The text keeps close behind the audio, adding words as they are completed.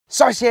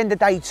So it's the end of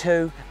day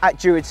 2 at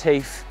Druids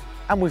Heath,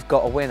 and we've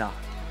got a winner.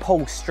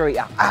 Paul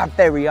Streeter, our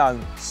very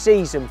own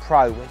seasoned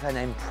pro with an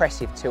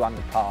impressive 2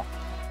 under par.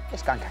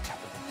 Let's go and catch up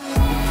with him.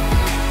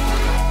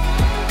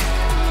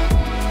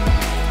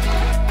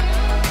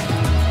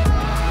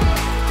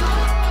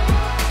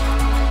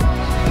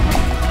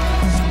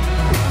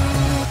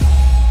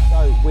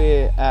 So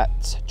we're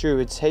at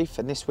Druids Heath,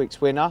 and this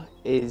week's winner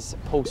is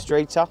Paul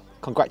Streeter.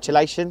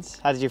 Congratulations,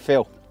 how did you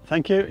feel?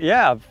 Thank you.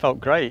 Yeah, I felt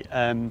great.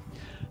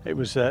 It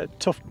was a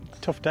tough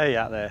day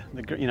out there.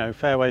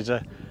 Fairways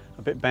are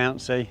a bit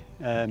bouncy.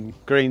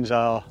 Greens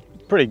are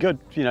pretty good,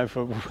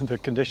 for the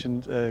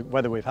conditions,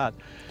 weather we've had.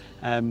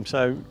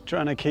 So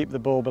trying to keep the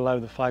ball below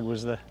the flag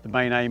was the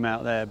main aim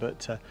out there.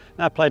 But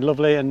I played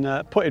lovely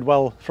and putted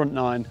well front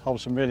 9,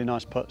 hold some really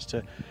nice putts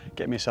to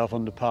get myself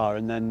under par,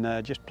 and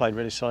then just played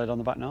really solid on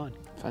the back 9.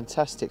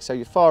 Fantastic. So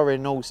you're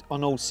firing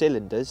on all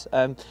cylinders.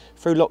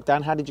 Through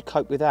lockdown, how did you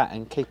cope with that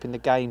and keeping the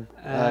game,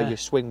 your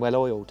swing well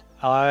oiled?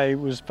 I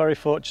was very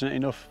fortunate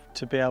enough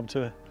to be able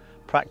to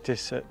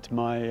practice at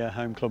my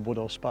home club,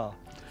 Woodall Spa.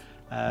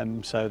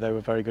 So they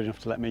were very good enough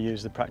to let me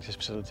use the practice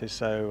facilities,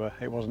 so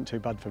it wasn't too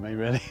bad for me,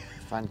 really.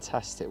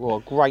 Fantastic. Well,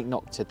 a great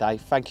knock today.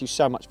 Thank you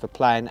so much for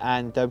playing.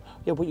 And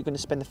yeah, what are you going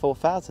to spend the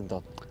 4,000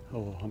 on?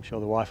 Oh, I'm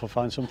sure the wife will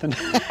find something.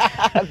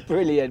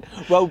 Brilliant.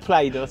 Well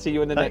played. I'll see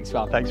you in the next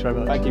one. Thanks very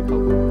much. Thank you,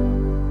 Paul.